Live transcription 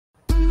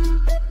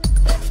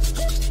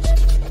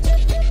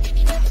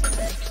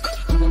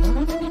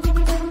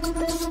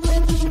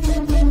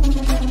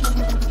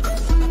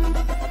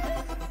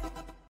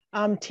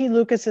T.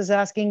 Lucas is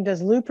asking,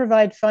 does Lou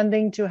provide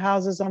funding to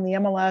houses on the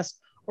MLS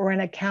or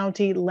in a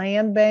county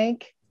land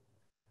bank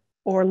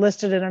or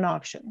listed in an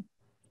auction?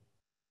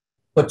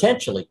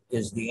 Potentially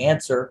is the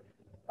answer.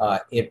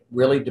 It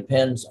really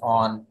depends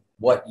on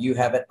what you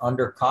have it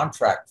under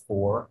contract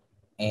for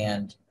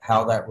and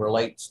how that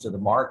relates to the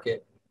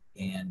market.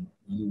 And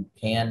you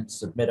can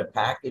submit a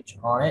package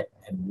on it,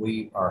 and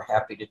we are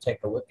happy to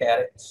take a look at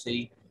it and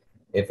see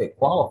if it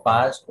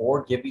qualifies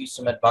or give you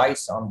some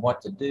advice on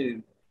what to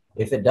do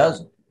if it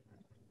doesn't.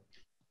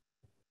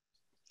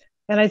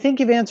 And I think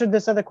you've answered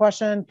this other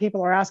question.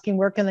 People are asking,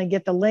 where can they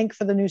get the link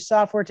for the new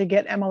software to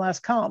get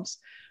MLS comps?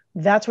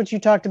 That's what you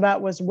talked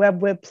about was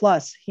WebWib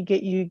Plus. He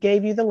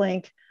gave you the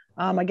link.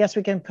 I guess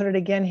we can put it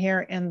again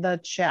here in the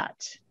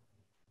chat.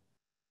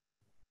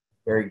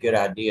 Very good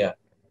idea,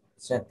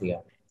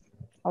 Cynthia.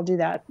 I'll do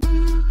that.